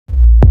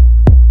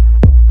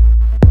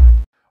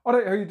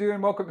Alright, how you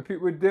doing? Welcome to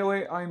Pete Wood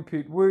Daily. I'm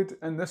Pete Wood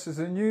and this is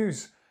the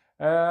news.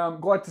 I'm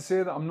glad to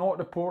say that I'm not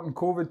reporting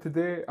COVID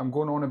today. I'm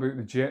going on about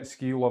the jet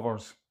ski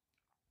lovers.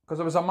 Because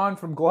there was a man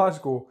from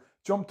Glasgow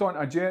jumped on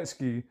a jet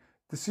ski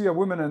to see a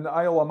woman in the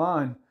Isle of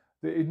Man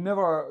that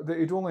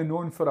he'd only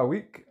known for a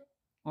week.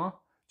 Huh?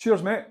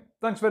 Cheers, mate.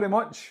 Thanks very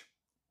much.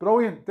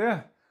 Brilliant,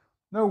 yeah.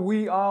 Now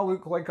we all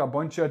look like a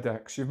bunch of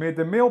dicks. You've made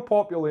the male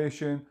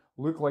population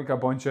look like a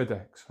bunch of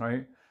dicks,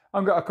 right?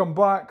 I'm going to come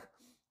back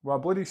with a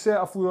bloody set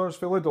of floors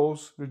for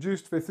Lidl's,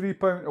 reduced from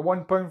 £3 to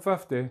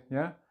 £1.50,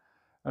 yeah?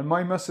 And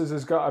my missus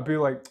has got to be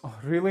like, oh,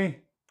 really?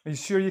 Are you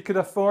sure you could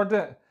afford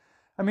it?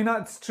 I mean,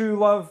 that's true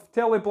love.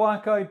 Tell the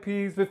Black Eyed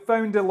Peas, we've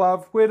found the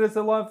love. Where is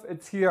the love?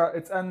 It's here,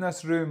 it's in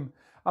this room.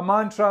 A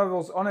man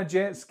travels on a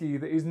jet ski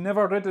that he's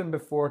never ridden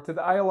before to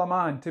the Isle of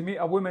Man to meet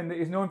a woman that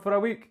he's known for a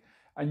week.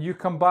 And you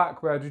come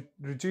back with a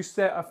reduced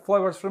set of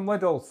flowers from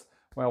Lidl's.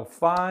 Well,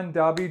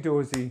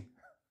 fan-dabby-dozy.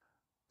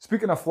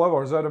 Speaking of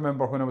flowers, I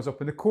remember when I was up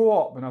in the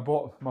co-op and I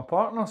bought my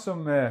partner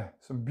some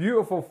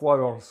beautiful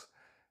flowers.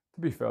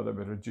 To be fair, they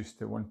were reduced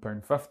to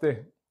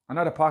 £1.50. And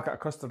I had a packet of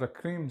custard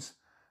creams.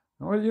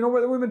 You know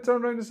what the woman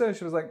turned around and said?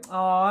 She was like,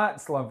 oh,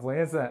 that's lovely,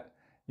 is it?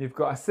 You've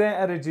got a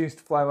set of reduced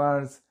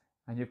flowers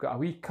and you've got a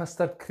wee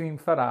custard cream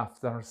for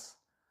afters.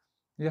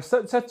 You're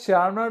such a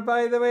charmer,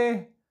 by the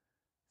way.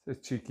 It's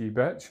a cheeky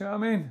bitch, you know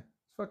what I mean?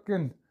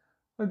 Fucking,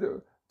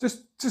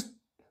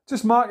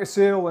 just mark a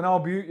sale and I'll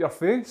be at your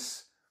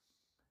face.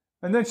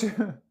 And then she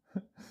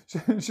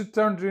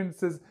turned around and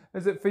says,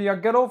 is it for your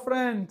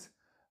girlfriend?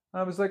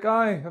 And I was like,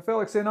 aye. I felt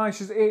like saying, aye,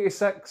 she's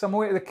 86, I'm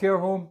away to the care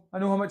home. I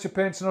know how much your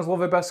pensioners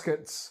love her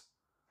biscuits.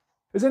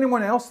 Is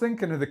anyone else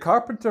thinking of the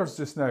Carpenters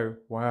just now?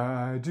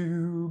 Why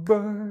do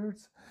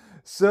birds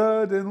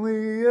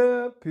suddenly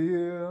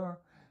appear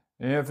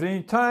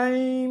every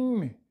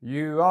time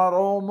you are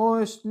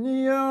almost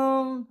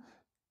near?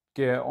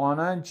 Get on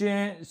a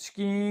jet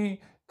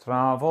ski,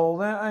 travel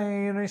the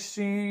Irish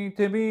Sea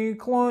to be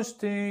close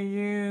to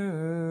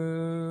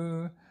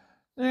you.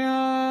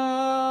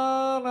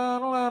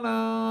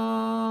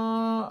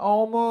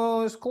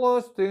 Almost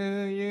close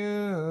to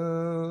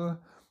you.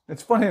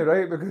 It's funny,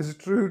 right? Because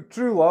true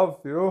love,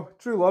 you know,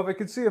 true love. I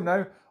can see him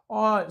now.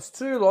 Oh, it's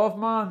true love,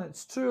 man.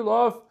 It's true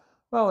love.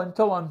 Well,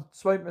 until I'm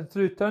swiping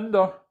through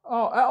Tinder.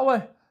 Oh,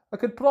 Italy. I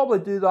could probably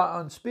do that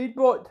on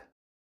Speedboat.